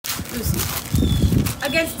Lucy.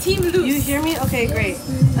 Against Team Luce. You hear me? Okay, great.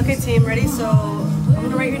 Okay, team, ready? So I'm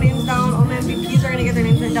gonna write your names down. All my MVPs are gonna get their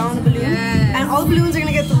names written down on the balloon. Yes. And all the balloons are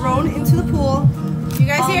gonna get thrown into the pool. You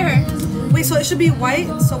guys hear her? Wait, so it should be white.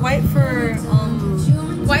 So white for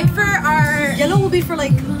White for our yellow will be for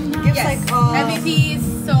like gifts like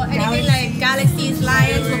MVPs. So anything like galaxies,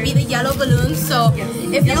 lions will be the yellow balloons. So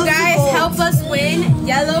if you guys help us win,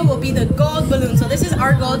 yellow will be the gold balloon. So this is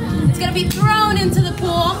our gold. It's gonna be thrown into the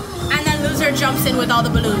pool, and then loser jumps in with all the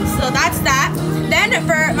balloons. So that's that. Then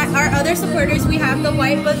for our other supporters, we have the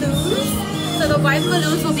white balloons. So the white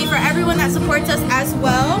balloons will be for everyone that supports us as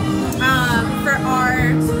well. For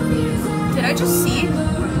our, did I just see?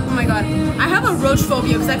 Oh my god, I have a roach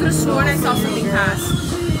phobia because I could have sworn I saw something pass.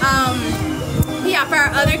 Yeah, for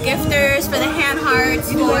our other gifters, for the hand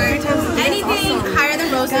hearts, for anything higher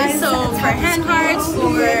than roses. So for hand hearts,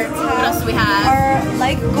 for what else do we have? Our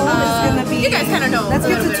like goal is gonna be. You guys kind of know. Let's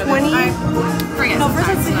get to 20. Forget. No, first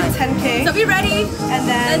let's hit 10K. So be ready. And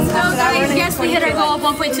then let's go, guys. Yes, we hit our goal of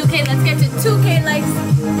 1.2K. Let's get to 2K likes.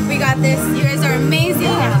 We got this. You guys are amazing.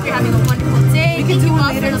 I hope you're having a wonderful day. Thank you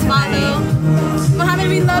all for the follow. Mohammed,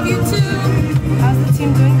 we love you too. How's the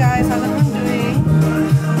team doing, guys? How's everyone doing?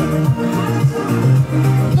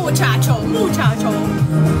 Muchacho.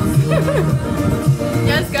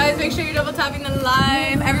 Yes, guys, make sure you're double tapping the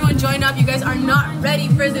live. Everyone join up. You guys are not ready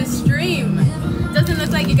for this stream. Doesn't look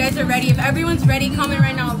like you guys are ready. If everyone's ready, comment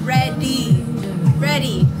right now. Ready.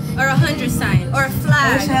 Or a 100 sign. Or a flag.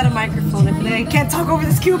 I wish I had a microphone. I can't talk over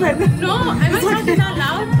this Cuban. No, am I talking that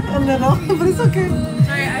loud? No, but it's okay.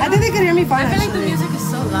 Sorry, I think they can hear me fine. I feel like the music is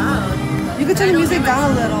so loud. You could turn the music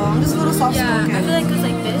down a little. I'm just a little soft spoken. Yeah, I feel like because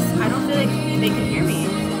like this, I don't feel like they can hear me.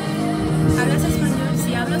 ¿Hablas español?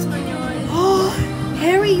 Sí, hablo español. Oh,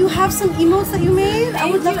 Harry, you have some emotes that you made? I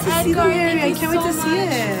would love to see them, Harry. I Thank can't you wait to so see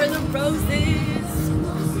much it. for the roses.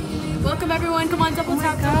 Welcome everyone. Come on, double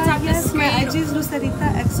tap Yes, the screen. my IG is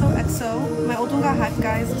Lucerita XOXO. My old one got hacked,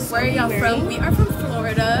 guys. Where are y'all from? We are from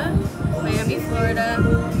Florida. Miami, Florida.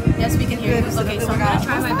 Yes, we can hear you. Okay, so I'm gonna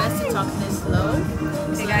try my best to talk this slow.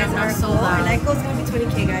 Okay, guys, not so loud. Our night goal is gonna be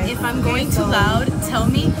 20K, guys. If I'm going too loud, tell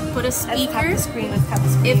me. Put a speaker. Let's tap the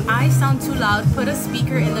screen. If I sound too loud, put a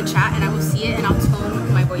speaker in the chat and I will see it and I'll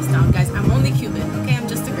tone my voice down. Guys, I'm only Cuban, okay? I'm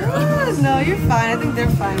just a girl. No, you're fine. I think they're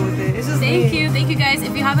fine with it. It's just Thank you guys.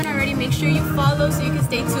 If you haven't already, make sure you follow so you can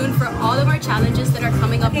stay tuned for all of our challenges that are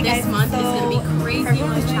coming up this month. It's gonna be crazy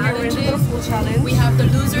with challenges. We have the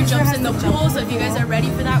loser jumps in the pool, so if you guys are ready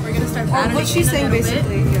for that, we're gonna start battling. What she's saying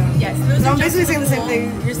basically, yeah. Yes, loser I'm jumps basically in the saying the pool.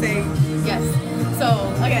 same thing you're saying. Yes. So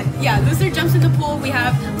again, yeah, loser jumps in the pool. We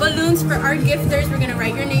have balloons for our gifters. We're gonna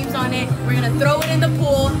write your names on it. We're gonna throw it in the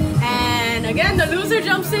pool, and again, the loser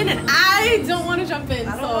jumps in, and I don't want to jump in.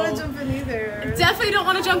 I don't want to jump in either. Definitely don't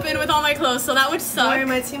want to jump in with all my clothes, so that would suck. Sorry,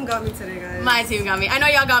 my team got me today, guys. My team got me. I know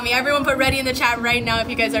y'all got me. Everyone put ready in the chat right now if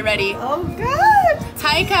you guys are ready. Oh God.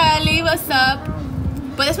 Hi Kylie, what's up?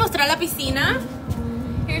 ¿Puedes mostrar la piscina?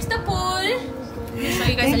 Here's the pool. I'll show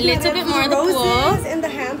you guys a little bit more of the pool. And the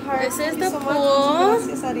hand hearts. This is the so pool.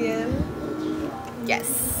 Yes.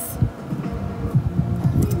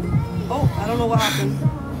 Oh, I don't know what happened.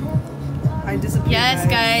 I disappeared. Yes,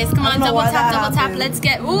 guys. Come on, double tap. Let's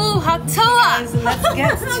get. Ooh, Haktoa. Let's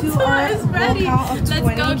get to our ready. count of 20K.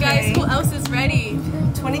 Let's go, guys. Who else is ready?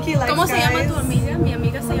 20K likes, ¿Cómo se guys. llama tu amiga? Mi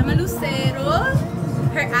amiga se llama Lucero.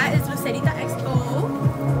 Her @ is Lucerita XO.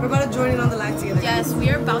 We're about to join in on the live together. Yes, we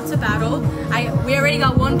are about to battle. We already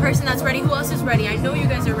got one person that's ready. Who else is ready? I know you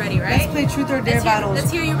guys are ready, right? Let's play truth or dare battles. Let's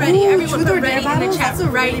hear you ready. Ooh, Everyone put ready in the chat That's a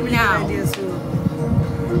right really now. Good idea, too.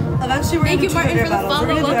 Eventually, we're Thank you, gonna do Martin, for the battles.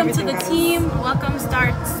 follow. Welcome to the guys. team. Welcome,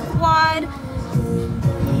 Start Squad.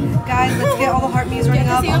 Guys, let's get all the heart me's running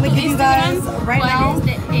up. I'm gonna give you guys right now. ¿Cuál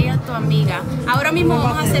es de ella tu amiga? Ahora mismo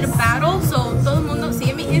vamos a hacer battle, so todo el mundo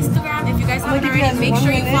sigue mi Instagram. If you guys haven't already, make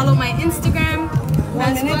sure you follow my Instagram.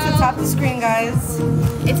 1 minute to tap the screen, guys.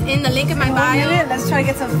 It's in the link in my bio. 1 minute. Let's try to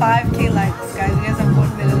get to 5K likes, guys. You guys have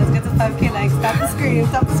 1 minute. Let's get to 5K likes. Tap the screen.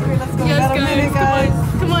 Tap the screen. Let's go. Yes, Got a minute, guys.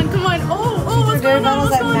 Come on. Oh, what's going on?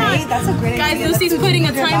 What's going on? That's a great guys, idea. Lucy's putting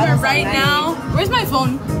a timer right now. Where's my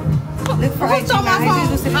phone? Look for IG, my phone.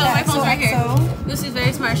 Lucy, Oh, my phone's right here. So, Lucy's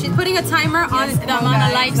very smart. She's putting a timer on the amount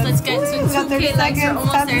of likes. Let's get to 2K likes. We're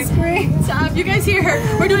almost there. Tap. You guys hear her.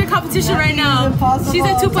 We're doing a competition right now. She's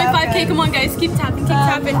at 2.5K. Come on, guys. Keep tapping. Keep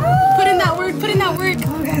tapping. Put in that work.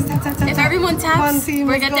 Come on, guys. Tap. If everyone taps,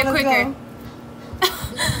 we'll get there quicker.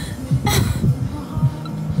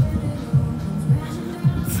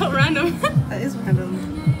 So random. That is random.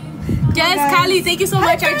 Yes, Kylie, thank you so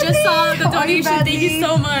much. I just saw the donation. Thank you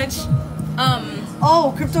so much.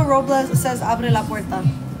 Oh, Crypto Robles says abre la puerta.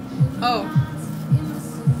 Oh.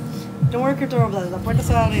 Don't worry, Crypto Robles. La puerta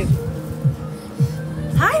se va a abrir.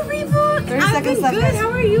 Hi, Reboot. 30 I've seconds been left, good. guys. How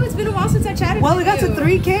are you? It's been a while since I chatted Well, with we got you. to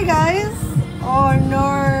 3K, guys. Oh,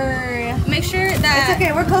 no. Make sure that... It's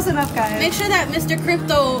okay. We're close enough, guys. Make sure that Mr.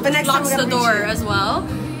 Crypto But next time locks we're the gonna door reach it. as well.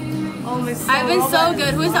 Oh, my soul. I've been so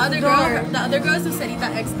good. Who is the other girl? Door. The other girl is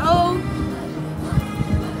Sarita XO.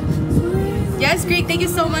 Yes, Greek, thank you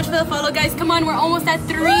so much for the follow, guys. Come on, we're almost at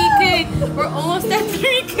 3K. We're almost at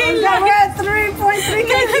 3K. We're at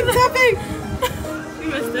 3.3K. Keep tapping. We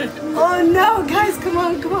missed it. Oh, no. Guys, come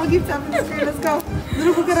on. Come on. Keep tapping the screen. Let's go.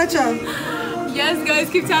 Little cucaracha. Yes, guys,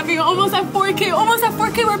 keep tapping. Almost at 4K. Almost at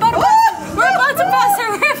 4K. We're about to pass her. We're about to pass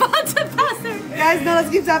her. We're about to pass her. Guys, no, let's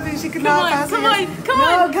keep tapping. She could not pass Come her. on, come No,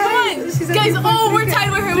 on, guys. She's at Guys, 3.3K. oh, we're tied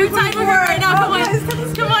with her. We're tied with her right now. Come on. Guys, tap the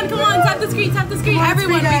screen. Come on, come on. Tap the screen, tap the screen. Come on,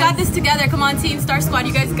 Everyone, screen, we got guys. this together. Come on, Team Star Squad.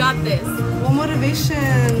 You guys got this. What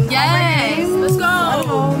motivation? Yes, let's go. I don't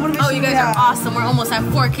know. What motivation Oh, you guys are awesome. We're almost at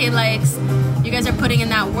 4K likes. You guys are putting in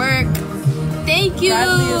that work. Thank you,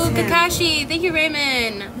 Bradley is him. Kakashi. Thank you,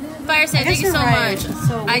 Raymond. Fire said, I guess thank you you're so right. much.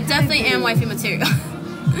 So I what definitely can I am do? wifey material.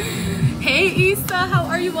 Hey, Issa, how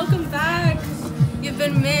are you? Welcome back. You've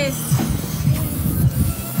been missed.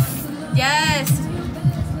 Yes.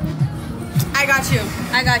 I got you.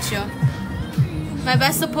 I got you. My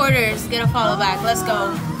best supporters, get a follow back. Let's go.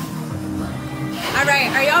 All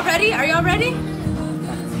right, are y'all ready? Are y'all ready?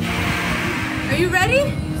 Are you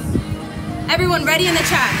ready? Everyone ready in the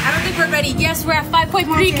chat? I don't think we're ready. Yes, we're at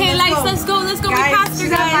 5.3K likes. Let's go, let's go. We Guys, passed her,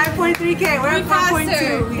 she's at guys. 5.3K. We're We at passed 5.2.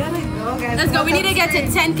 her. We gotta go, guys. Let's go. Come We on, need to tap get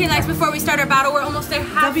the to screen. 10K likes before we start our battle. We're almost there,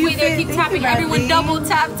 halfway there. Keep Thank tapping. you, Everyone, Bradley.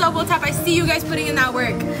 double tap. I see you guys putting in that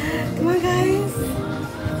work. Come on, guys.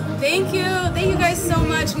 Thank you guys so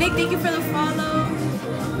much. Nick, thank you for the follow.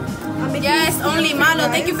 I'm making Yes, this only video, Malo.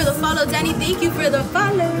 guys. Thank you for the follow. Danny, thank you for the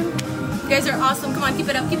follow. You guys are awesome. Come on, keep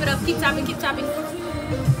it up. Keep tapping.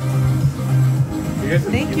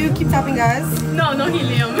 Thank you. Keep tapping, guys. No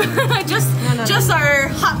helium. just our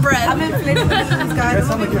hot breath. I'm inflated balloons, guys.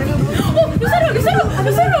 I'm inflated balloons. Oh,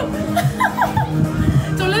 Lucero!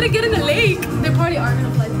 Don't let it get in the lake. They probably are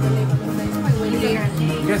gonna fly to the lake. It's probably windy.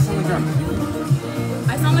 Yes, on the ground.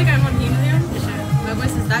 I sound like I'm on helium. My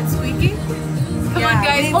voice is that squeaky. Come on,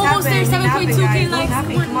 guys. keep Almost there. tapping, keep 7.2K tapping, likes. guys.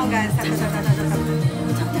 Come on, guys. Tap, tap, tap, tap, tap.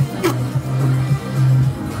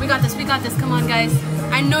 We got this. Come on, guys.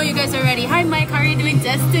 I know you guys are ready. Hi, Mike. How are you doing?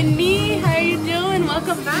 Destiny, how are you doing?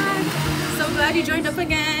 Welcome back. So glad you joined up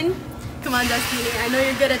again. Come on, Destiny. I know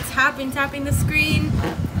you're good at tapping the screen.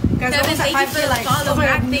 Guys, Kevin, almost at thank you for 5K the likes. follow. Oh my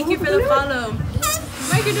Mac, God. thank you for the follow.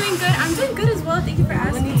 Mike, you're doing good. I'm doing good as well. Thank you for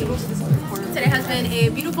I need to go asking. to this other corner. Today has been a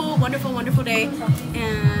beautiful, wonderful day.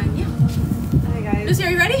 And yeah. Hi, guys. Lucy, are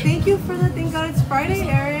you ready? Thank you for the thank God it's Friday,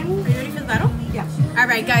 Aaron. Are you ready for the battle? Yeah. All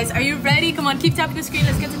right, guys, are you ready? Come on, keep tapping the screen.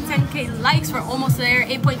 Let's get to 10K likes. We're almost there.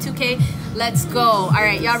 8.2K. Let's go. All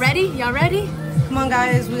right, y'all ready? Come on,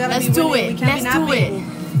 guys. We gotta Let's be do winning. it. We can't Let's be do it.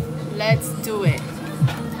 napping. Let's do it.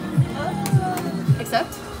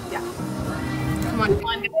 Accept? Yeah. Come on,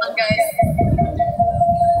 guys.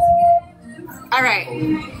 All right.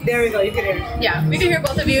 There we go. You can hear it. Yeah, we can hear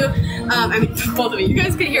both of you. I mean, both of you. You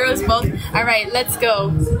guys can hear us both. All right, let's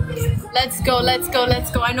go. Let's go.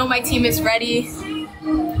 I know my team is ready.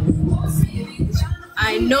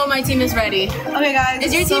 Okay, guys.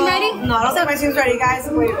 Is your team ready? No, I don't think my team's ready, guys.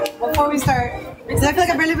 Wait, before we start, because I feel like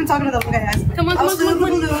I've barely been talking to them. Okay, guys. Come on. I was doing the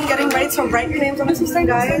balloon, getting ready to write your names on the system,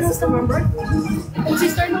 guys. Remember? Who's he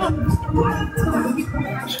starting off?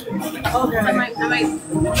 Okay. I might.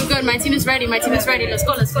 Good. My team is ready. Let's go.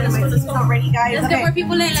 My team's not ready, guys. Let's get Okay. more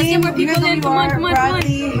people in. Let's Team, get more you guys people know in. who Come you on. are.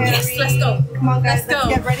 Bradley, Yes, Harry. let's go. Come on, guys. Let's go.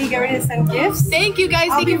 Get ready to send gifts. Thank you guys.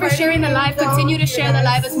 I'll Thank be you for ready sharing the to live. go. Continue to share the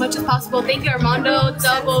live as much as possible. Thank you, Armando,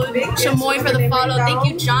 Double, Chamoy for the follow. Thank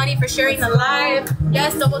you, Johnny, for sharing the live.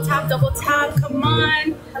 Yes, double tap. Come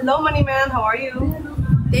on. Hello, Money Man. How are you?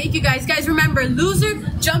 Thank you guys. Guys, remember, loser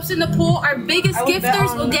jumps in the pool. Our biggest I would bet gifters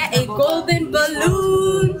on will get a Double golden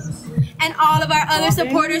balloon. And all of our other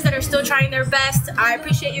supporters that are still trying their best, I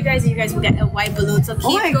appreciate you guys. And you guys will get a white balloon. So keep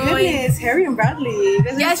Oh my going. goodness, Harry and Bradley. You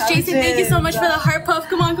guys are Yes, Jason, thank you so much for the savages. heart puff.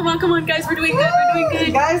 Come on, guys. We're doing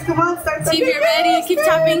good. Guys, come on, start Team, tapping. you're ready. Keep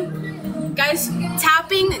tapping. Guys,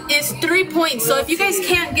 tapping is 3 points. So if you guys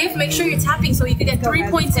can't give, make sure you're tapping so you can get 3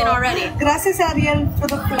 points in already. Gracias, Ariel, for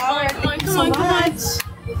the flower. Come on. Thank you so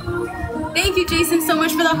much. Thank you, Jason, so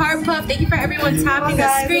much for the heart puff. Thank you for everyone tapping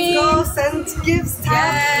the screen. Let's go. Send gifts, tap.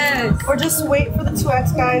 Yes. Or just wait for the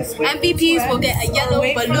 2x, guys. MVPs will get a yellow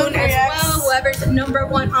balloon as well. Whoever's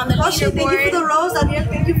 #1 on the leaderboard. Thank you for the rose, Daniel.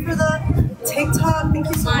 Thank you for the TikTok. Thank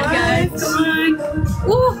you so much. Guys, come on.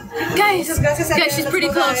 Woo. Guys, she's pretty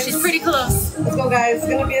close. She's pretty close. Let's go, guys. It's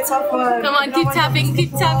gonna be a tough one. Come on, keep tapping,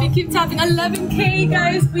 keep tapping, keep tapping. 11K,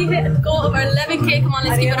 guys. We hit the goal of our 11K. Come on,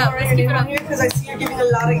 let's keep it up. Let's keep it up. Because I see you're giving a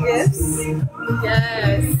lot of gifts.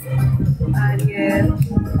 Yes. Ariel.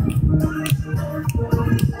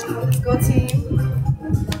 Let's go, team.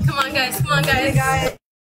 Come on, guys. Come on, guys. Hey, guys.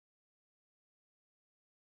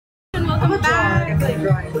 Welcome back.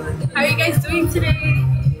 How are you guys doing today?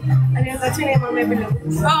 Ariel, that's your name on my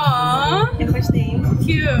balloons. Aww. Your first name.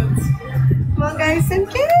 Cute. Come on, guys, send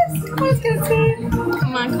kiss. Come on, let's get a team.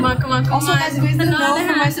 Come on, come on, come on, come also, on. guys, you guys didn't know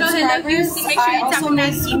from my subscribers, I also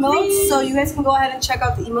made emotes, so you guys can go ahead and check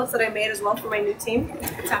out the emotes that I made as well for my new team.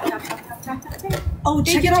 Tap, tap, tap, tap, tap, tap, tap. Oh,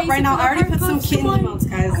 check it out right now. I already put some kitten emotes,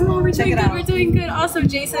 guys. Come on, we're check doing it good. out. We're doing good. Awesome,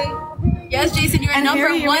 Jason. Yes, Jason, you're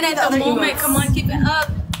 #1 at the moment. Come on, keep it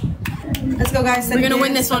up. Let's go, guys. We're gonna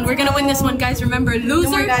win this one. We're gonna win this one, guys. Remember, loser.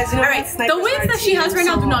 Worry, guys, you know, alright, the wins that she has right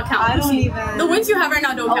now do not count. I don't even. The wins you have right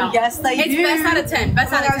now don't count. Oh, yes, they do. It's best out of 10.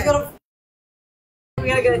 Best out of 10. We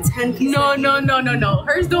gotta get a 10 piece. No.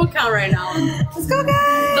 Hers don't count right now. Let's go,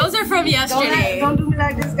 guys. Those are from yesterday. Don't do me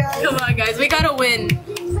like this, guys. Come on, guys. We gotta win.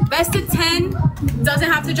 Best of 10 doesn't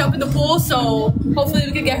have to jump in the pool, so hopefully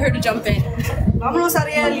we can get her to jump in. Vámonos,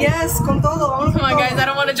 Ariel. Yes, con todo. Vámonos. Come on, guys. I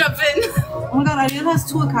don't want to jump in. Oh my God, Ariel has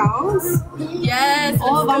 2 accounts. Yes.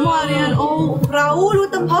 Oh, vamos, Ariel. Oh, Raul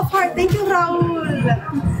with the puff heart. Thank you, Raul.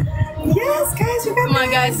 Yes, guys, you got Come on,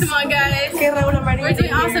 guys. Come on, guys. Okay, Raul, I'm ready. We're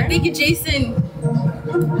doing awesome. Thank you, Jason.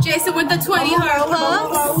 Jason with the 20 heart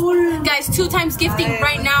puffs. Guys, 2 times gifting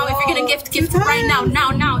right now. If you're gonna gift right now.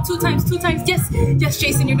 Now. 2 times. Yes,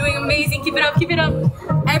 Jason, you're doing amazing. Keep it up.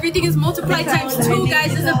 Everything is multiplied times 2,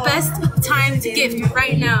 guys. Is the best time to gift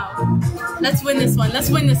right now. Let's win this one.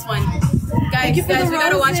 Guys, we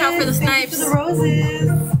gotta watch out for the snipes. Thank you for the roses.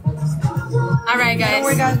 Alright, guys. Don't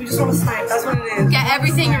worry, guys. We just want to snipe. That's what it is. Get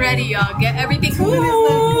everything ready, y'all. Get everything.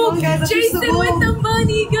 Ooh, Jason with the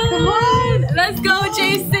money, guys. Let's go,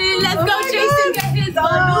 Jason. Let's go, Jason. Get his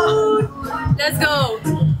balloon. Let's go.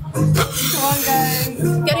 Come on, guys.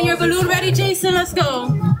 Getting your balloon ready, Jason. Let's go.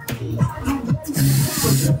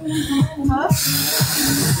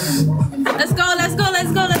 Let's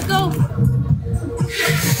go.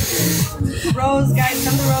 Rose, guys,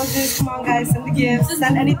 send the roses. Come on, guys, send the gifts.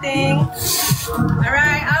 Send anything. All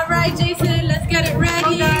right, Jason. Let's get it ready.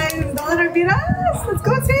 Come on, guys. Don't let her beat us. Let's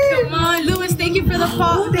go, team. Come on, Lewis. Thank you for the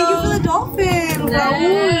fall. Thank you for the dolphin.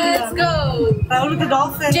 Let's go. Raul with the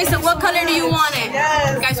dolphin. Jason, what color do you want it?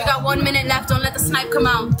 Yes. Guys, we got 1 minute left. Don't let the snipe come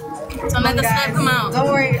out. Don't let the snipe come out. Don't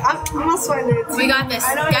worry. I'm not sweating it. We got this.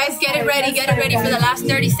 Guys, get it ready. Get it ready for the last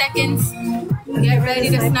 30 seconds. Get ready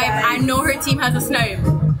to snipe. I know her team has a snipe.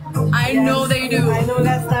 I know they do. I know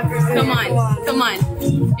that snipers. Come on.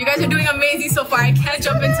 You guys are doing amazing so far. I can't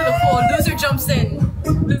jump into the pool. Loser jumps in.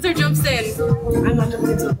 I'm not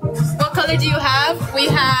jumping into the pool. What color do you have? We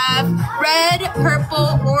have red,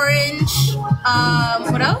 purple, orange,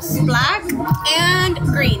 what else? Black, and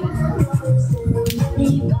green.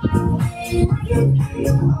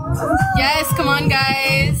 Yes, come on,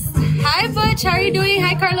 guys. Hi, Butch. How are you doing?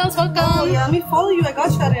 Hi, Carlos. Welcome. Oh, yeah, let me follow you. I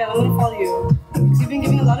got you, Ariel. I'm going to follow you. Because you've been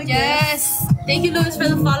giving a lot of gifts. Yes. Thank you, Lewis, for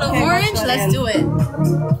the follow. Okay, orange, let's do it.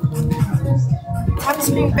 Tap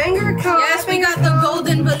Screen Banger account. Yes, we got the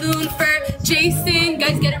golden balloon for Jason.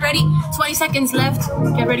 Guys, get it ready. 20 seconds left.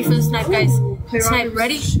 Get ready for the snipe, guys. Snipe,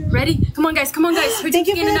 ready? Come on, guys. Thank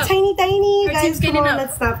you for the tiny. Guys, come on,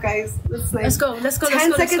 let's snap, guys. Let's go. 10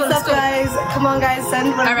 seconds left, guys. Come on, guys.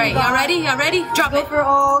 Send whatever. All right, y'all ready? Drop it. For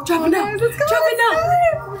all. Drop it now. Let's go. Drop it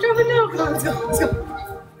now. Come on, let's go.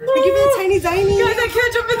 Thank you for the tiny. Guys, I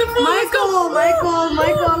can't jump in the pool.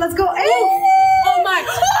 Michael, let's go. Hey. Oh my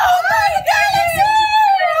God.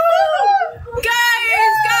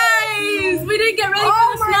 Guys, we didn't get ready for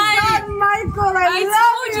the snipe. God, Michael, I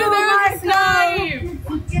told you there was a snipe.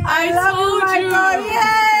 I told you.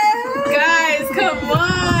 Yes. Guys, come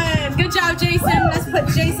on. Good job, Jason. Let's put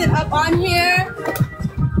Jason up on here.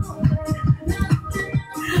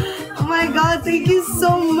 Oh my God, thank you so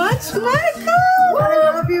much, Michael.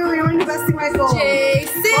 I love you. You're investing, Michael.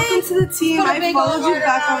 Jason. Welcome to the team. I followed you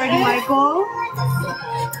back already, Michael.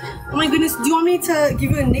 Oh my goodness, do you want me to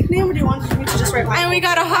give you a nickname or do you want me to just write Michael? And we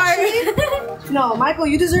got a heart. No, Michael,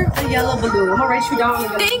 you deserve a yellow balloon. I'm gonna write you down.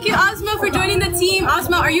 Thank you, Ozma, for joining the team.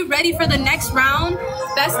 Ozma, are you ready for the next round?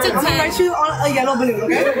 Best to 10. I'm gonna write you on a yellow balloon,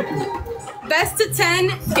 okay? Best to 10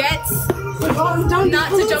 gets I'm down. Not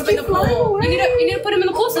to jump in the pool. You need to put him in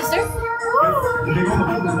the pool, sister.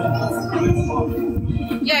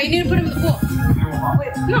 Yeah, you need to put him in the pool.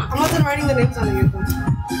 Wait, no. I'm not done writing the names on the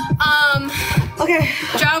Okay.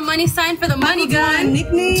 Draw a money sign for the money gun.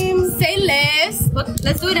 Nickname. Say less. Look,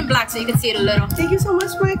 let's do it in black so you can see it a little. Thank you so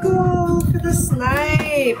much, Michael, for the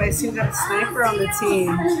snipe. I see we got a sniper on the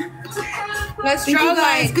team. Let's draw,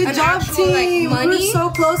 guys. Good job, team. Like, we were so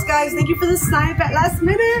close, guys. Thank you for the snipe at last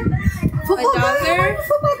minute. Football guy.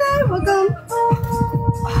 Football guy. Welcome.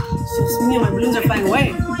 So me and my balloons are flying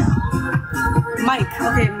away. Mike.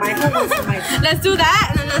 Okay, Michael wants the mic. Let's do that,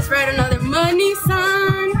 and then let's write another money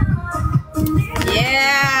sign.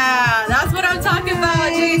 Yeah, that's what I'm talking about,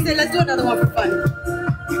 Jason. Let's do another one for fun.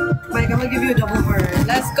 Mike, I'm gonna give you a double word.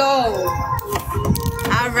 Let's go.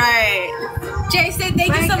 All right. Jason,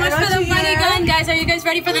 thank you so much for the money gun. Guys, are you guys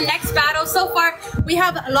ready for the next battle? So far, we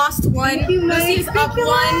have lost one. Lucy's up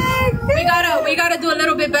one. We gotta do a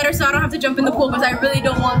little bit better so I don't have to jump in the pool because I really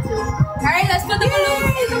don't want to. All right, let's put the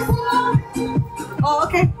balloons in the pool. Oh,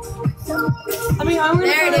 okay. I mean, I'm gonna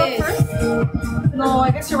there it is. First. No,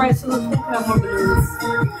 I guess you're right. So let's have more balloons.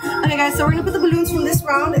 Okay, guys. So we're gonna put the balloons from this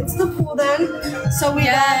round into the pool then. So we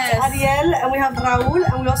got Ariel and we have Raul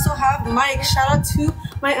and we also have Mike. Shout out to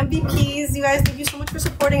my MVPs. You guys, thank you so much for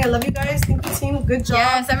supporting. I love you guys. Thank you, team. Good job.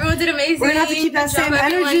 Yes, everyone did amazing. We're gonna have to keep that same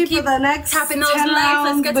energy for the next tapping those likes.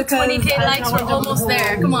 Let's get to 20K likes. We're almost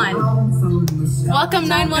there. Come on. Welcome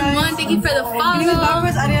 911. Thank you for the follow.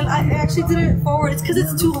 Ariel, I actually did it forward. It's because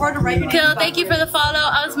it's too hard to write your name. Kill, thank you for the follow.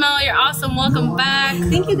 Osmel, you're awesome. Welcome back.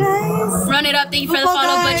 Thank you, guys. Run it up. Thank you for the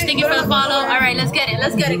follow. Butch, thank you for the follow. All right, let's get it.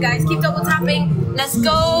 Let's get it, guys. Keep double tapping. Let's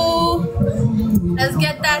go. Let's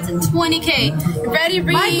get that to 20K. Ready,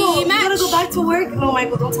 rematch. Michael, you gotta go back to work. No,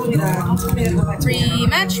 Michael, don't tell me that. Don't tell me to go back to work.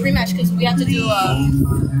 Rematch, because we have to do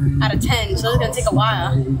out of 10, so it's gonna take a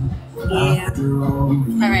while. Yeah.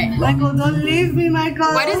 All right. Michael, don't leave me,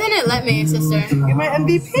 Michael. Why doesn't it let me, sister? You're my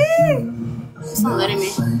MVP. It's not letting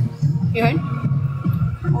me. You heard?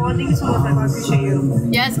 Oh, thank you so much, Michael. I appreciate you.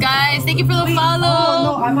 Yes, guys. Thank you for the follow.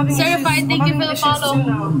 Oh, no, I'm having certified. Issues. Thank you for the follow.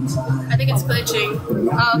 I think it's glitching.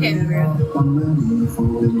 Oh, okay.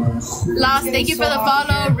 Lost. Thank you for the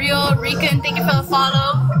follow. Real Rican. Thank you for the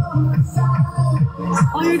follow.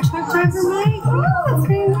 Oh, you're a truck driver, Mike? Oh, that's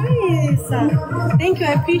very nice. Thank you. I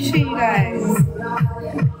appreciate you guys.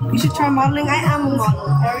 You should try modeling. I am a model.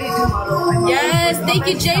 I already do model. Yes. Thank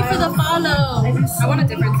you, Jay, for the follow. I want a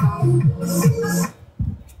different song.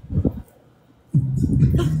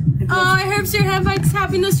 Oh, Herbs, your head by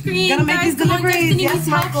tapping the screen. Gotta make these deliveries. Yes,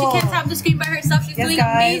 Michael. She can't tap the screen by herself. She's doing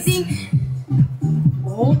amazing.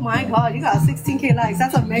 Oh my God, you got 16K likes.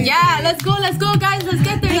 That's amazing. Yeah, let's go, guys. Let's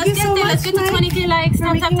get there. Let's get to 20K likes.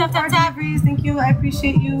 Tap. Thank you. I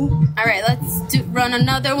appreciate you. All right, let's run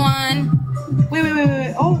another one. Wait.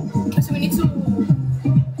 Oh, so we need to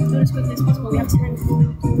do it as quickly as possible. We have 10.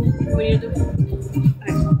 What do you do?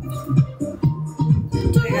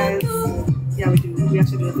 Okay, guys. Yeah, we do. We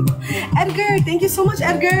actually do it. Edgar, thank you so much,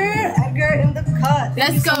 Edgar. Edgar in the cut.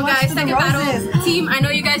 Let's go, guys. Second battle. Team, I know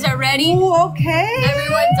you guys are ready. Ooh, okay.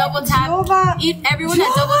 Everyone double tap. Everyone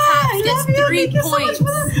that double taps gets 3 points.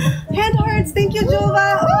 So hand hearts. Thank you,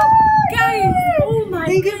 Jova. Oh, guys. Oh my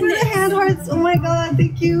Thank you for the hand hearts. Oh my God.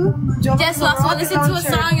 Thank you. Jova, yes, we'll listen to a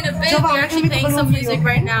song in a bit. Jova, we're actually playing some music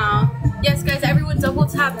right now. Yes, guys, everyone double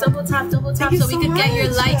tap so we can get your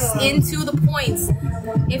likes into the points.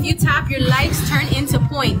 If you tap, your likes turn into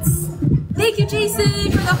points. Thank you,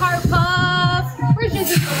 Jason, for the heart puff. Where's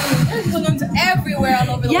Jason's balloons? There's balloons everywhere all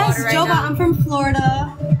over the water right now. Yes, Jova, I'm from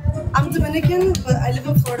Florida. I'm Dominican, but I live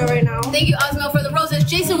in Florida right now. Thank you, Osmo, for the roses.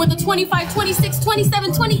 Jason with the 25, 26,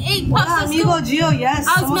 27. 28 puffs. Wow, amigo Gio, yes.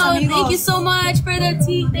 Osmo, thank you so much for the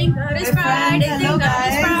tea. Thank God it's Friday. Thank God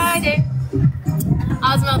it's Friday.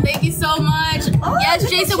 Osmo, thank you so much. Oh, yes,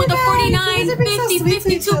 Jason with the 49, 50,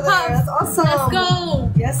 52 puffs. That's awesome. Let's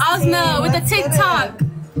go. Yes, Osmo with the TikTok,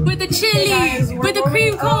 with the chili, with the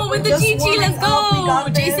cream cone, with the Gigi. Let's go.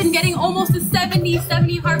 Jason getting almost to 70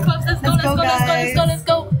 heart puffs. Let's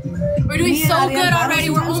go. We're doing so good already.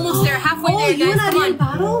 We're almost there, halfway there, guys. Come on.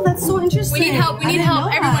 Battle? That's so interesting. We need help.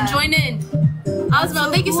 Everyone join in.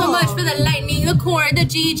 Osmo, thank you so much for the lightning, the corn, the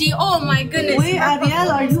GG. Oh my goodness. Wait,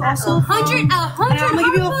 Ariel, are you also 100? I'm gonna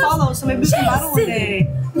give you a follow, so maybe we can battle one day.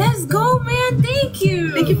 Let's go, man. Thank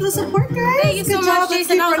you. Thank you for the support, guys. Thank you so much,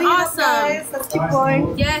 Jason. That was awesome. Let's keep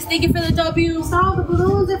going. Yes, thank you for the W. Stop, the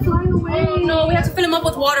balloons are flying away. Oh no, we have to fill them up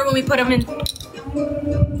with water when we put them in. Okay,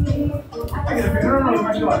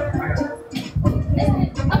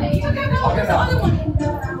 you can go. The other one.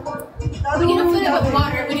 We need to fill it with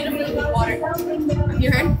water. You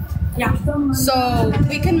heard? Yeah. So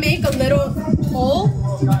we can make a little hole.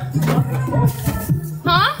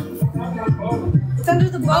 Huh? It's under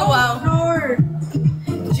the boat. Oh wow. Lord.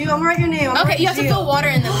 Gio, I'm gonna write your name. Okay, you have to fill water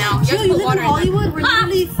in them now. Gio, you live in Hollywood? We're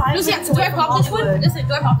literally 5 Lucia, minutes do away I from pop this one? Hollywood. Listen,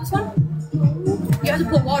 do I pop this one? You have to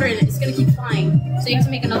put water in it. It's gonna keep flying. So you have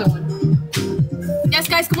to make another one. Yes,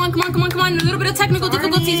 guys, come on. A little bit of technical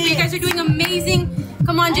difficulties, but you guys are doing amazing.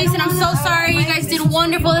 Come on, Jason, I'm so sorry. You guys did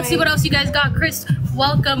wonderful. Let's see what else you guys got. Chris,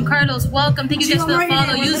 welcome. Carlos, welcome. Thank you guys for the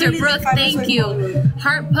follow. User Brooke, thank you.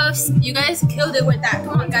 Heart Puffs, you guys killed it with that.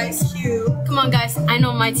 Come on, guys. Come on, guys. I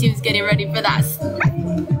know my team's getting ready for that.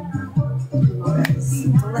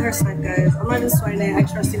 Don't let her snipe, guys. I'm not even sweating it. I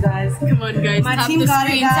trust you guys. Come on, guys. My Tap team the got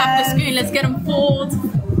screen. it, Tap the guys. screen. Let's get them fooled.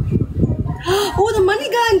 Oh, the money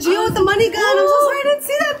gun, Gio with the money gun. I'm so sorry I didn't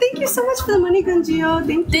see that. Thank you so much for the money gun, Gio.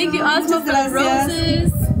 Thank you. Thank you, Osmo, for the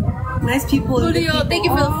roses. Nice people. Julio, thank you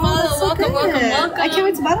for the follow. that's so Welcome, good. welcome. I can't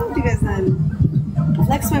wait to battle with you guys then.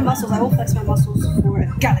 Flex my muscles. I will flex my muscles for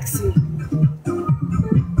Galaxy.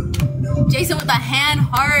 Jason with a hand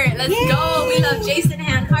heart. Let's go. We love Jason.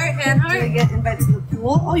 Hand heart, hand Do I heart. get invited to the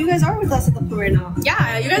pool? Oh, you guys are with us at the pool right now.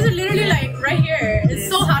 Yeah, you guys are literally like right here. It's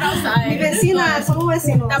so hot outside. Vecinas, somos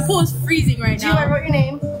vecinos. That pool is freezing right Gio, I now. wrote your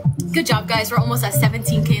name. Good job, guys. We're almost at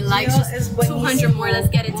 17K likes. Gio is Just 200 more. Let's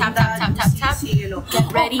get it. Tap, tap, tap, tap, tap.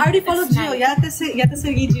 Get ready. I already followed It's Gio. night. Ya te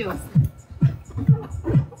seguí, Gio.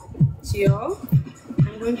 Gio,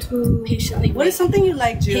 I'm going to... Patiently What is something you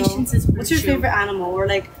like, Gio? Patience is What's your virtue. favorite animal or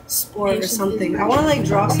like sport Patience or something? is I want to like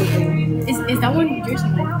draw something. Is that one yours?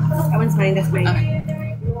 That one's mine. That's mine. Okay.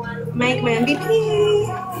 Mike, my MVP.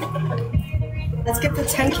 Let's get the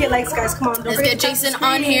 10K likes, guys. Come on. Don't Let's forget get to tap Jason the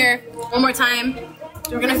screen. on here one more time.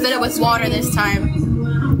 We're gonna fill it with water this time.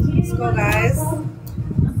 Let's go, guys.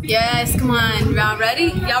 Yes, come on. Y'all ready?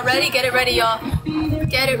 Y'all ready? Get it ready, y'all.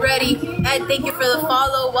 Get it ready. Ed, thank you for the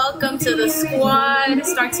follow. Welcome to the squad.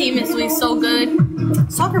 Star team is doing so good.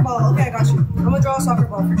 Soccer ball. Okay, I got you. I'm gonna draw a soccer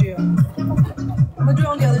ball for Gio. I'm gonna do it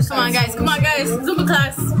on the other side. Come on, guys. Come on, guys. Zumba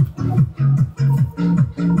class.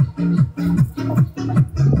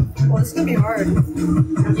 Well, this is gonna be hard.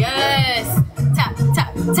 Yes. Tap,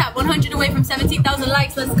 tap, tap. 100 away from 17,000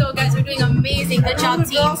 likes. Let's go, guys. We're doing amazing. Good job, I'm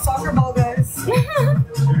gonna draw team. a soccer ball, guys.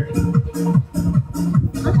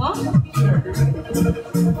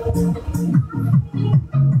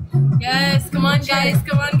 Yes, come on, guys.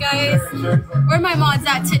 Come on, guys. Where my mods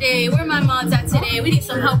at today? Where my mods at today? We need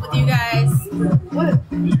some help with you guys. What?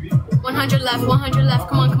 100 left. 100 left.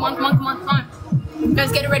 Come on, come on, come on, come on, come on.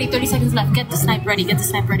 Guys, get it ready. 30 seconds left. Get the snipe ready. Get the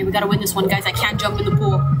snipe ready. We gotta win this one, guys. I can't jump in the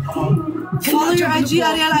pool. Follow your IG,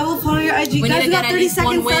 Ariel. I will follow your IG. We Guys, need to we get got at 30 least one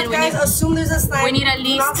seconds win. left, We guys. need- Assume there's a snipe. We need at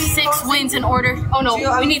least 6 wins in order. Oh no,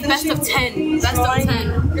 we need best of 10. Best of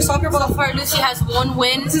 10. Your soccer ball. So far, Lucy has 1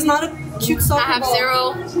 win. This is not a cute soccer I have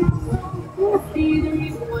ball. 0.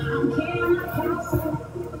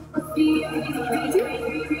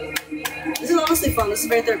 This is honestly fun. This is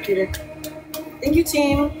very therapeutic. Thank you,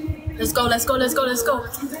 team. Let's go, let's go, let's go, let's go.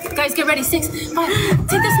 Guys, get ready. 6, 5.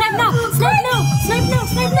 Take the snipe now. Snipe now. Snipe now.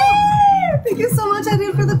 Snipe now. Thank you so much,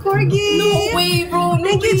 Ariel, for the corgi. No way, bro. No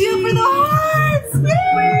Thank you, Gio, for the hearts.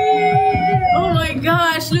 Yay! Oh my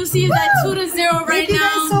gosh. Lucy is at 2-0 right Thank you now.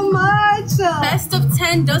 guys so much. Best of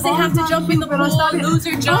 10 doesn't have to jump in the pool.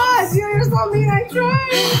 Loser jump. Ah, you're so mean. I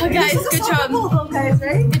tried. Guys, This is a good soccer job. ball, though, guys,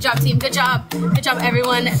 right? Good job, team. Good job. Good job,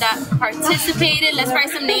 everyone that participated. Let's write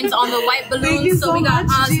some names on the white Thank you balloons. So we got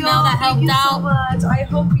much, Osmel Gio. that helped Thank you out. so much. I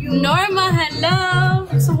hope you. Norma, hello.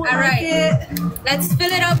 Someone All right. like it. Let's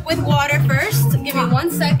fill it up with water first. Give me 1 I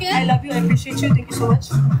second. love you. I appreciate you. Thank you so much.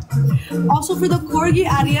 Also for the corgi,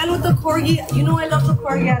 Ariel with the corgi. You know I love the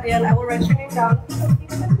corgi, Ariel. I will write your name down.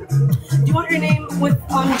 Do you want your name with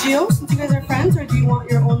Gio since you guys are friends, or do you want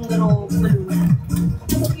your own little balloon?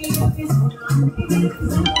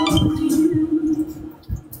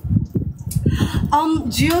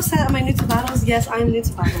 Gio said, "Am I new to battles?" Yes, I'm new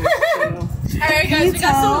to battles. All right, Can guys, you we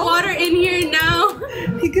got some tell? water in here now.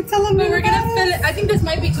 He could tell him. But we're gonna fill it. I think this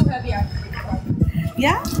might be too heavy.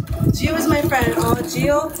 Yeah, Gio is my friend.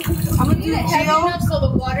 Gio. I'm gonna do Heavy Gio enough so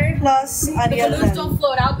the water, plus the Ariel. balloons then. don't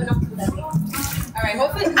float out, but not too heavy. All right,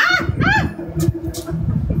 hopefully.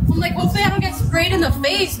 I'm like, hopefully I don't get sprayed in the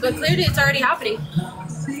face, but clearly it's already happening.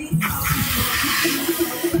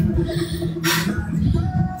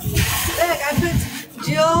 Look, I put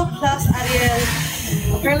Gio plus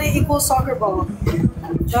Ariel. Apparently equals soccer ball.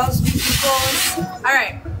 Just equals. All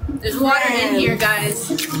right, there's water in here, guys,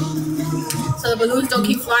 so the balloons don't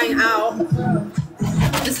keep flying out.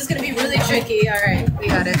 This is gonna be really tricky. All right, we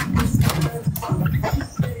got it.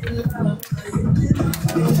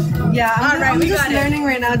 Yeah, I'm just learning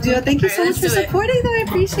right now, Gio. Thank you so much for supporting them. I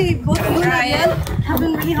appreciate both of you and Ariel have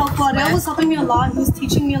been really helpful. Ariel was helping me a lot. He was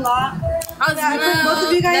teaching me a lot. Both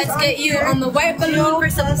of you guys, let's get you on the white balloon for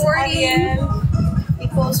supporting.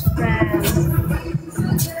 Equals friends.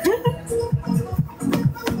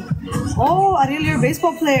 Oh, Ariel, you're a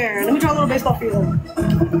baseball player. Let me draw a little baseball for you then.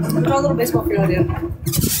 Draw a little baseball for you, Ariel.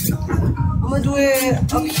 I'm gonna do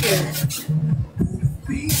it up here.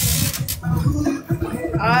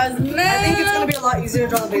 Osmel. I think it's gonna be a lot easier to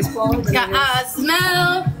draw the baseball. Yeah,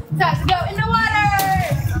 Osmel. Time to go in the water.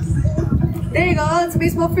 There you go. It's a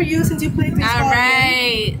baseball for you since you played baseball. All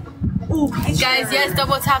right. Ooh, guys, yes,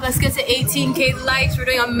 double tap. Let's get to 18K likes. We're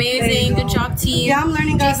doing amazing. Good job, team. Yeah, I'm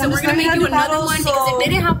learning, guys. So we're gonna make you another one because if they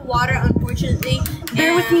didn't have water, unfortunately,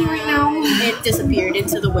 bear with me right now. It disappeared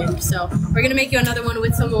into the wind. So we're gonna make you another one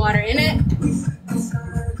with some water in it.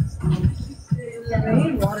 Yeah, I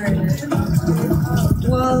need water in it.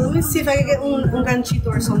 Well, let me see if I can get un ganchito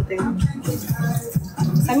or something.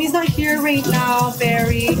 Sammy's not here right now,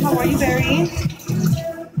 Barry. How are you, Barry?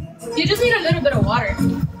 You just need a little bit of water.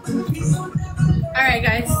 Alright,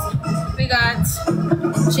 guys. We got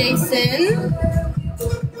Jason.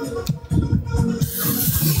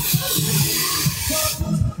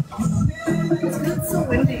 It's so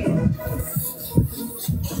windy.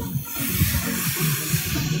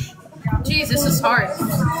 Jeez, this is hard.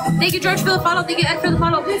 Thank you, George, for the follow. Thank you, Ed, for the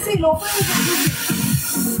follow.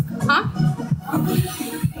 Huh?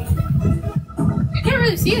 You can't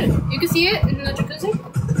really see it. You can see it in the jacuzzi?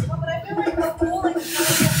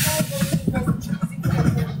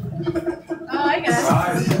 Oh, I guess.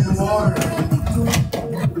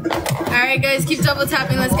 Alright, guys, keep double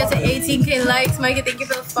tapping. Let's get to 18K likes. Micah, thank you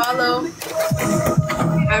for the follow.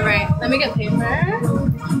 Alright, let me get paper.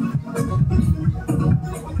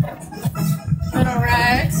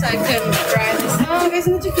 Alright, so I can dry this up. You guys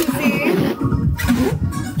in the jacuzzi.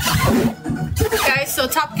 Guys, so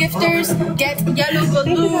top gifters get yellow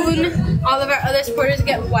balloon. All of our other supporters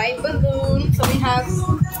get white balloon. So we have.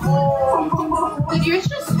 Did yours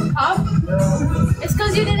just pop? It's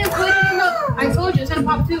because you didn't put it in the. I told you it's gonna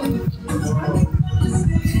pop too.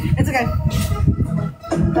 It's okay.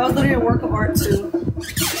 That was literally a work of art too.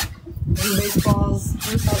 And baseballs,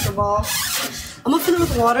 and soccer ball. I'm gonna fill it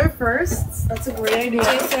with water first. That's a great idea.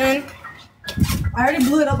 Jason. I already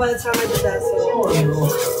blew it up by the time I did that. So.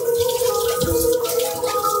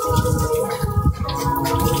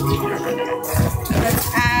 Let's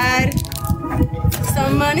add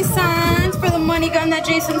some money signs for the money gun that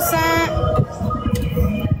Jason sent.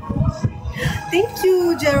 Thank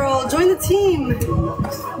you, Gerald. Join the team.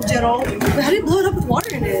 Gerald. But how do you blow it up with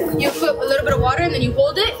water in it? You put a little bit of water and then you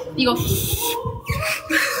hold it. You go.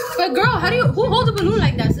 But girl, who holds a balloon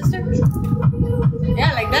like that, sister?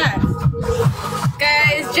 Yeah, like that.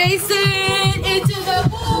 Guys, Jason into the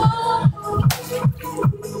pool.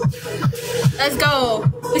 Let's go.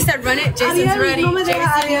 We said run it. Jason's ready.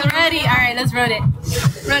 Jason's ready. All right, let's run it.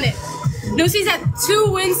 Run it. Lucy's had 2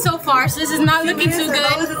 wins so far, so this is not looking too good.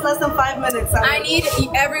 As long as it's less than 5 minutes. I need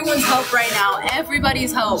everyone's help right now.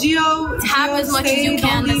 Everybody's help. Gio, tap as much as you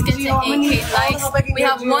can. Let's get to 8K likes. We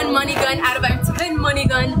have 1 money gun out of our 10 money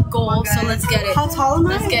gun goal, so let's get it. How tall am I?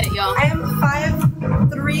 Let's get it, y'all. I am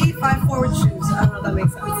 5'3", 5'4" with shoes. I don't know if that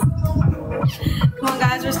makes sense. Come on,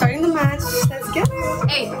 guys. We're starting the match. Let's get it.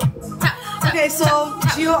 Hey, tap. Okay, so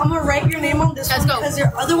Gio, I'm gonna write your name on this one because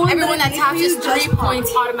your other one. Everyone that taps is 3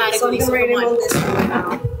 points automatically. So I'm gonna write your name on this one right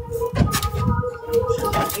now.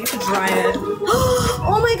 I need to dry it.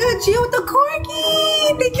 Oh my God, Gio with the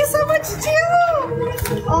corgi! Thank you so much,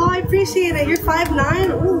 Gio. Oh, I appreciate it. You're 5'9".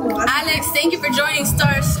 Ooh. Alex, thank you for joining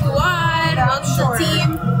Star Squad. Welcome to the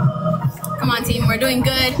team. Come on, team. We're doing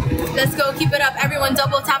good. Let's go. Keep it up. Everyone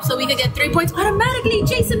double tap so we can get 3 points automatically.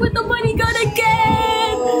 Jason with the money gun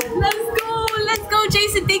again. Let's go. Let's go,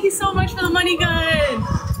 Jason. Thank you so much for the money gun.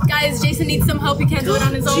 Guys, Jason needs some help. He can't do it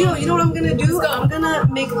on his own. Gio, you know what I'm going to do? I'm going to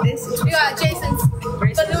make this. We got Jason's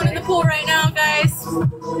balloon in the pool right now, guys.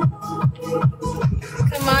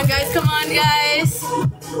 Come on, guys. Come on, guys.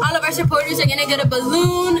 All of our supporters are going to get a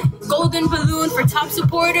balloon. Golden balloon for top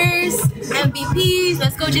supporters. MVPs.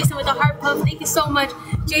 Let's go, Jason, with a heart puff. Thank you so much.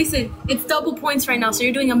 Jason, it's double points right now, so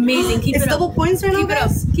you're doing amazing. Keep it up. It's double points right now, Keep it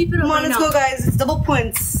up. Keep it up. Come on, right let's now. go, guys. It's double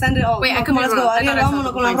points. Send it all. Wait, I could be let's wrong. go. I thought I saw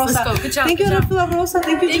Vámonos con la points. rosa. Let's go. Good job. Thank you, Good job. for la rosa.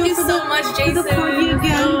 Thank you, Thank Gio, you for so much, Jason. the corgi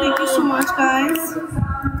again. Thank you so much, guys.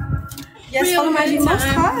 Yes, Real follow my good Most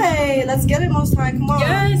time. High. Let's get it, Most High. Come on.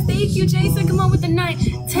 Yes, thank you, Jason. Come on with the 9,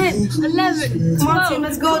 10, 11, 12. Come on, team,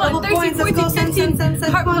 let's go. Come on, Double 13, points. Let's 14, go. Send.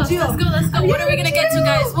 15. Heart Come on, puffs. Gio. Let's go, let's go. What are we gonna get to,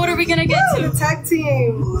 guys? What are we gonna get Woo, to? the tag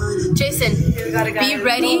team. Jason, be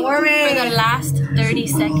ready Don't worry. for the last 30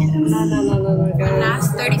 seconds. No, guys.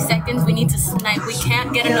 Last 30 seconds, we need to snipe. We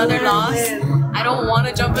can't get another loss. I don't want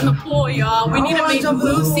to jump in the pool, y'all. We need to make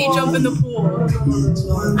Lucy jump in the pool.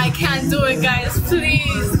 I can't do it, guys.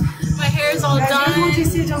 Please. My hair's all done.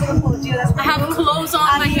 I have clothes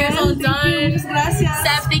on. My hair's all done.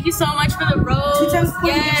 Seth, thank you so much for the rose.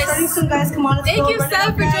 Yes. Thank you,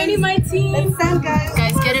 Seth, for joining my team.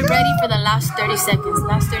 Guys, get it ready for the last 30 seconds.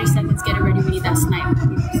 Last 30 seconds, get it ready. We need that snipe.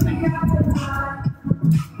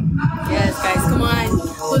 Yes, guys, come on.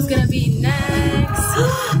 Who's gonna be next?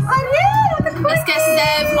 Let's get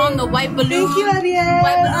Sev on the white balloon. Thank you, Ariel.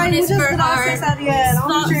 White balloon is for our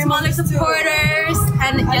smaller supporters,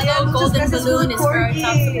 and yellow golden balloon is for our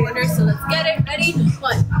top supporters. So let's get it ready.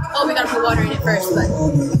 What? Oh, we gotta put water in it first, but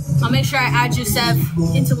I'll make sure I add you, Sev,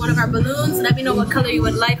 into one of our balloons. Let me know what color you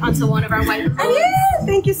would like onto one of our white balloons. Ariel,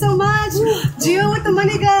 thank you so much. Gio with the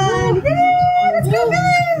money gun. Yay, let's go,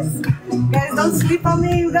 guys. Guys, don't sleep on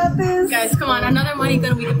me. You got this. Guys, come on. Another money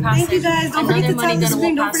gun, we can pass Thank you, guys. Don't forget to tap the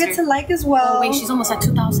screen. Don't forget to like as well. Oh, wait, she's almost at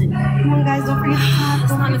 2,000. Come on, guys. Don't forget to tap.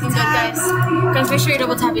 It's not looking good, guys. Guys, make sure you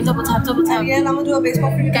double tap. Double tap. Yeah, I'm gonna do a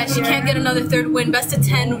baseball for you. Guys, she can't get another third win. Best of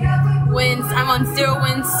 10 wins. I'm on 0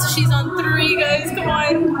 wins. She's on 3, guys. Come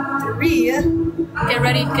on. 3. Get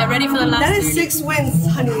ready for the last. That is 6 wins,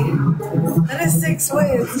 honey. That is 6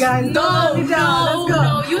 wins, guys. No.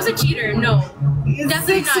 Use a cheater. No.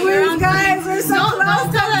 Definitely 6 not. wins, guys. We're so close.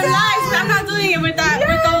 Don't tell her lies. I'm not doing it with that.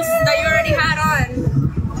 With those that you already had on.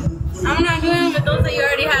 I'm not doing it with those that you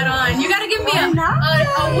already had on. You gotta give me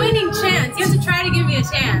a winning chance. You have to try to give me a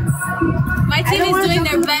chance. My team is doing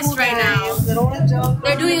their best right now.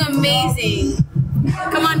 They're doing amazing.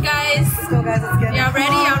 Come on, guys. Let's go, guys. Let's get it. Y'all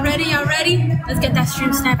ready? Let's get that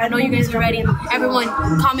stream snap. I know you guys are ready. Everyone,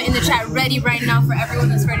 comment in the chat ready right now for everyone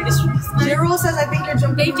that's ready to stream snap. J-Roll says, I think you're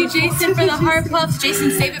jumping. Thank you, Jason, for the heart puffs.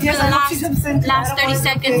 Jason, save it for the last 30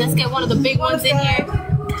 seconds. Let's get one of the big ones in here.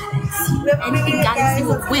 Anything Galaxy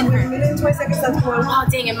will win her. Oh,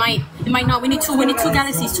 dang, it might not. We need two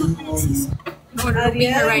Galaxies. 2 Galaxies. In order to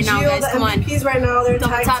beat her right now, guys. Come on.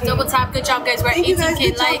 Double tap. Good job, guys. We're at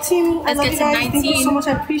 18K likes. Let's get to 19. Thank you so much.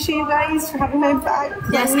 I appreciate you guys for having my back.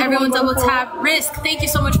 Yes, everyone double tap. Risk, thank you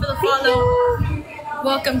so much for the follow.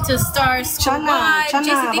 Welcome to Star Squad. Jason,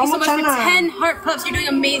 thank you so much for 10 heart puffs. You're doing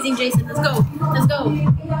amazing, Jason. Let's go.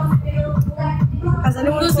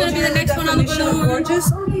 Who's going to be the next one on the balloon?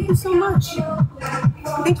 Gorgeous. Oh, thank you so much.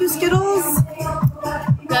 Thank you, Skittles.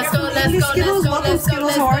 Let's go. Welcome,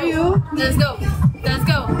 Skittles. How are you? Let's go.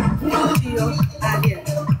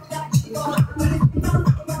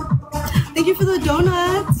 Thank you for the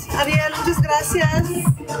donuts. Ariel, muchas gracias.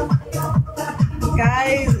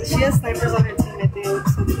 Guys, she has snipers on her team, I think.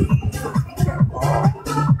 So please be careful.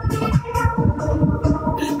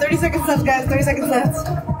 30 seconds left, guys. 30 seconds left.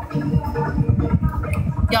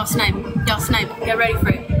 Y'all snipe. Get ready for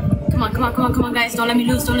it. Come on, guys. Don't let me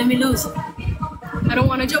lose. I don't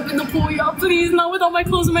want to jump in the pool, y'all. Please, not with all my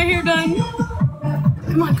clothes and my hair done.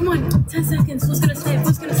 Come on. 10 seconds. Who's gonna snipe?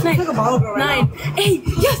 It's like a bottle girl right 9, 8.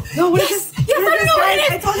 Yes. No, what is this? Yes, I don't know what it is.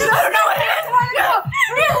 I told you I don't know what it is.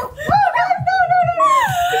 No.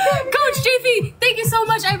 Coach JP, thank you so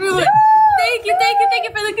much, everyone. Thank you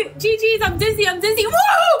for the GGs. I'm dizzy. Woo!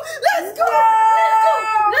 Let's go.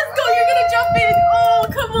 You're gonna jump in. Oh,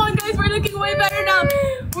 come on, guys. We're looking way better now.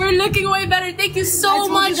 Thank you so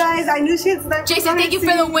much. Guys, I knew she had snipers. Jason, thank you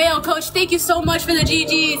for the whale, Coach. Thank you so much for the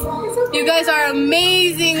GGs. You guys are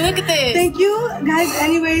amazing. Look at this. Thank you, guys.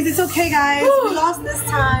 Anyways, it's okay, guys. We lost this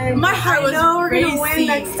time. My heart was we're racing. gonna win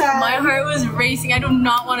next time. My heart was racing. I do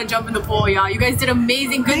not want to jump in the pool, y'all. You guys did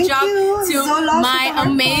amazing. Good job to my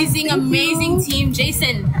amazing team.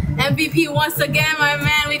 Jason, MVP once again, my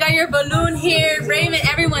man. We got your balloon here. Raymond,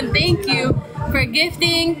 everyone, thank you for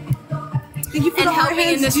gifting. Thank you for and helping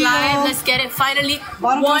in this live. Let's get it. Finally,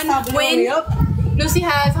 one win. Lucy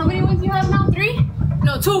has, how many wins do you have now? 3?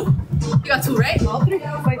 No, 2. You got 2, right? All 3.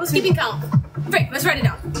 Let's keep it count. Wait, let's write it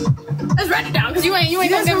down. Because you ain't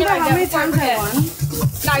gonna get me like that. How many times I won?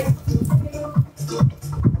 9.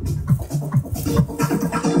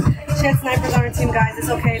 She had snipers on her team, guys. It's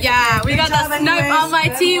okay. Yeah, we got the snipe on my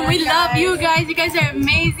team. We love you guys. You guys are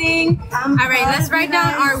amazing. All right, let's write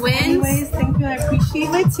down our wins. Anyways, thank you. I appreciate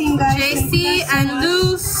my team, guys. JC and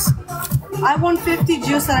Luce. I won 50.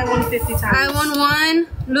 Gio said I won 50 times. I won 1.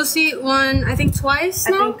 Lucy won, I think, twice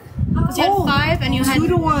now. Because you had 5 and you had 2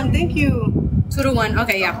 to 1. Thank you. 2 to 1.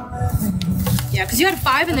 Okay, yeah. Yeah, because you had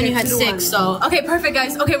 5 and then you had 6. So okay, perfect,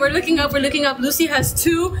 guys. Okay, we're looking up. Lucy has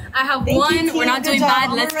 2. I have 1. We're not doing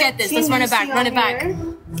bad. Let's get this. Let's run it back. Run it back.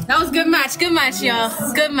 That was good match. Good match, y'all.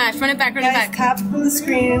 Good match. Run it back. Run it back. Tap from the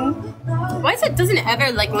screen. Why doesn't it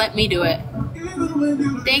ever like let me do it?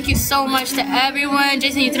 Thank you so much to everyone.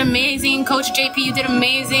 Jason, you did amazing. Coach JP, you did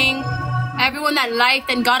amazing. Everyone that liked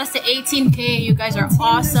and got us to 18K, you guys are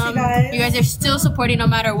awesome. You guys are still supporting no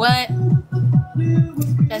matter what.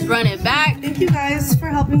 Let's run it back. Thank you guys for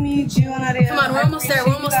helping me, Gio and Ariel. Come on, we're almost there.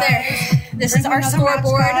 We're almost there. This is our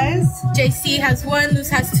scoreboard. JC has 1, Luz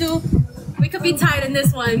has 2. We could be tied in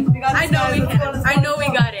this one. I know we can. I know we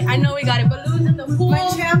got it. I know we got it. Balloons in the pool. My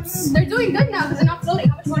champs. They're doing good now because they're not floating.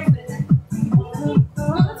 How much water you put in there?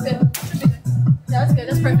 Oh, that's good. Yeah, that's good.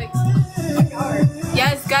 That's perfect.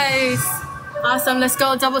 Yes, guys. Awesome. Let's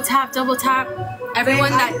go. Double tap. Double tap.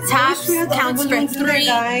 Everyone that taps counts for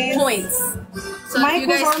 3 points. So if you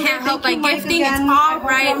guys can't help by gifting, it's all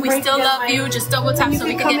right. We still love you. Just double tap so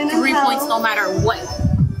we can get 3 points no matter what.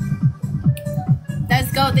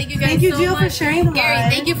 Let's go. Thank you guys so Gio, much. for sharing the Gary,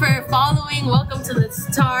 live. thank you for following. Welcome to the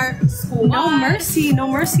Star School. No mercy. No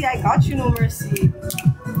mercy. I got you. No mercy.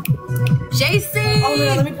 Jason. Oh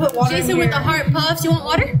no, let me put water Jason in with here. the heart puffs. You want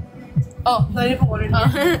water? Oh. No, I didn't put water in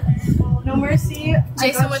here. No mercy.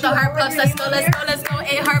 Jason with the heart puffs. Let's go. Let's go. Let's go.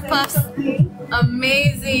 8 heart puffs.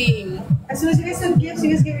 Amazing. As soon as you guys send gifts, you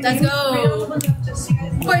guys give me. Let's go.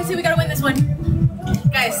 Of course, we gotta win this one,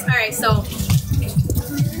 guys. All right, so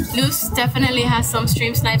Luz definitely has some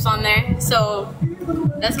stream snipes on there, so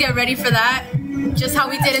let's get ready for that. Just how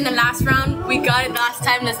we did in the last round, we got it last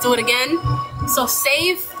time. Let's do it again. So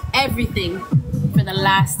save everything for the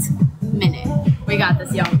last minute. We got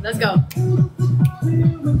this, y'all. Let's go.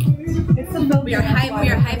 We are hype. We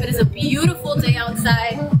are hype. It is a beautiful day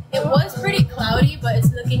outside. It was pretty cloudy, but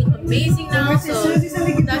it's looking amazing now. So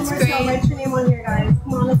that's great. Write your name on here, guys.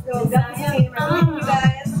 Come on, let's go. Got this game. I'm with you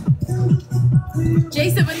guys.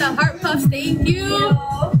 Jason with the heart puffs. Thank you. Come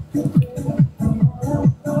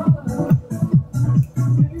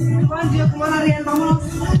on, Gio. Come on, Ariel. Vámonos.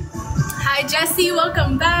 Hi, Jesse.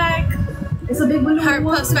 Welcome back. It's a big balloon. Heart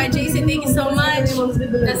puffs by Jason. Thank you so much.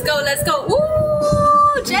 Let's go. Let's go.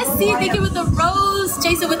 Ooh, Jesse. Thank you with the rose.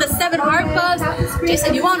 Jason with the 7 heart puffs.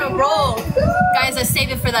 Jason, you want to roll? Guys, let's save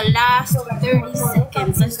it for the last 30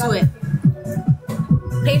 seconds. Let's do it.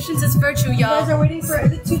 Patience is virtue, You guys y'all. are waiting for,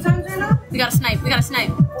 is it 2 times right now? We got a snipe. We got a snipe.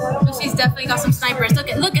 Lucy's definitely got some snipers.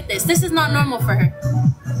 Look at this. This is not normal for her.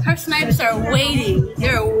 Her snipes are waiting.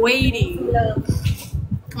 They're waiting.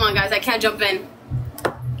 Come on, guys. I can't jump in.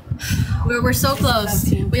 We're so close.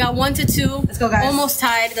 We got 1 to 2. Let's go, guys. Almost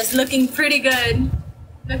tied. That's looking pretty good.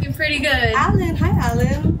 Looking pretty good. Alan. Hi,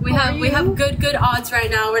 Alan. We have good odds right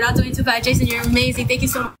now. We're not doing too bad. Jason, you're amazing. Thank you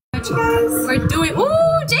so much. We're doing.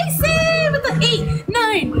 Ooh, Jason with the 8,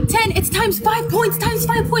 9, 10. It's times 5 points. Times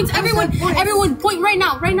 5 points. Everyone, point right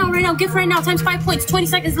now. Right now. Gift right now. Times 5 points. 20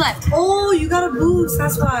 seconds left. Oh, you got a boost.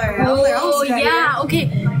 That's why. Oh yeah.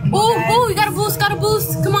 Okay. Oh, you got a boost.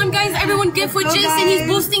 Come on, guys. Everyone, gift with Jason. Guys. He's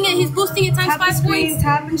boosting it. Times Tap the 5 screen, points.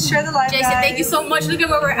 tap and share the live, Jason, guys. thank you so much. Look at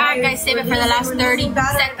where we're at, guys. Save it for the last 30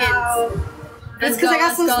 seconds. It's because I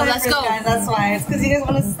got some snipers, guys. That's why. It's because you guys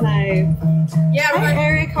want to snipe. Yeah, Hi,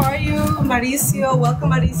 Eric. How are you? Mauricio. Welcome,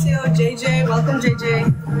 Mauricio. JJ. Welcome,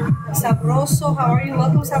 JJ. Sabroso. How are you?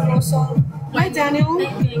 Welcome, Sabroso. Hi, Daniel.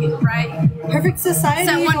 Right. Perfect Society.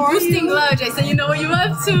 That one How are boosting you? glove, Jason. You know what you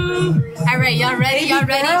up to. All right, y'all ready? Baby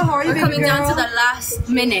girl, how are you, We're baby coming down to girl? the last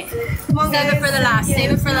minute. Come on, Save it guys. for the last.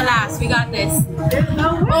 Save it for the last. We got this.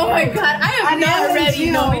 Oh my God, I am not Ariel and ready.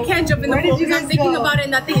 Gio. No, we can't jump in the Where did pool you because I'm guys thinking go? about it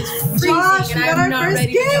and that thing is freezing Josh, we and got I'm our not first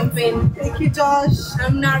ready gift. to jump in. Thank you, Josh.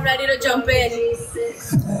 I'm not ready to jump in.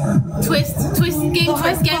 Twist, game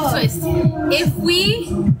twist. If we,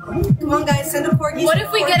 Come on, guys. Send a porky. what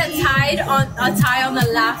if we get a tie on the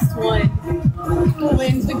last one? Who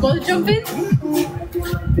wins? We both jump in?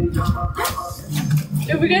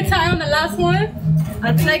 If we get a tie on the last one?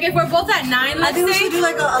 Like if we're both at 9, I let's think we say? should do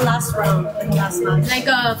like a last round, like last match. Like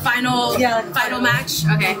a final, Yeah, like final match?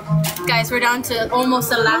 Okay. Guys, we're down to almost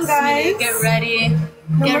the last guys. minute. Get ready. No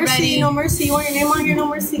Get mercy, ready. no mercy. You want your name on here? No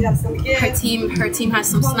mercy. That's some kid. Her team has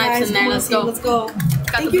some Come on, snipes guys, in there. come on, Let's team, go. Let's go. Got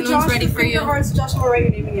Thank the you, balloons Josh. ready for you. Hearts. Josh, will write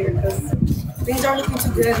your name in here because things aren't looking too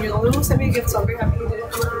good. You're the only one who sent me a gift, so I'm very happy you did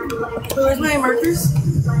it. So where's my markers?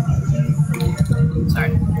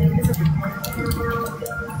 Sorry.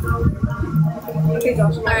 Okay,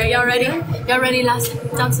 Josh. All right, y'all ready? Y'all ready? Down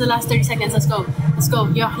to the last 30 seconds. Let's go. Let's go.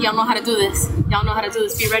 Y'all know how to do this. Y'all know how to do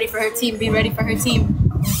this. Be ready for her team. Be ready for her team.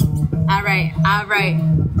 All right.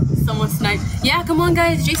 Someone sniped. Yeah, come on,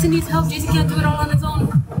 guys. Jason needs help. Jason can't do it all on his own.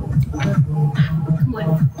 Come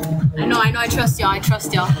on. I I know, I trust y'all. I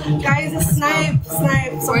trust y'all. Guys, snipe.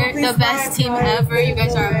 We're the best team ever. You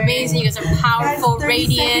guys are amazing. You guys are powerful,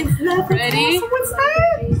 radiant. Ready?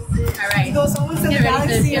 Alright. Someone said the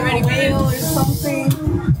galaxy or whale or something.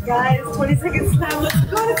 Guys, 20 seconds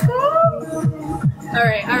left. Let's go.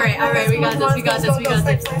 Alright. We got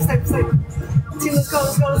this. Snipe. Team, let's go.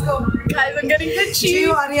 Guys, I'm getting itchy.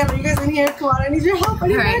 Gio, Ariel, are you guys in here? Come on, I need your help. I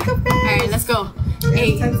need backup, guys. Alright, let's go.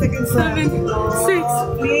 8, 10 seconds 7, 6,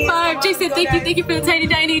 left. 5. Jason, thank you for the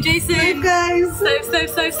tiny, Jason. Snipe, guys. Snipe.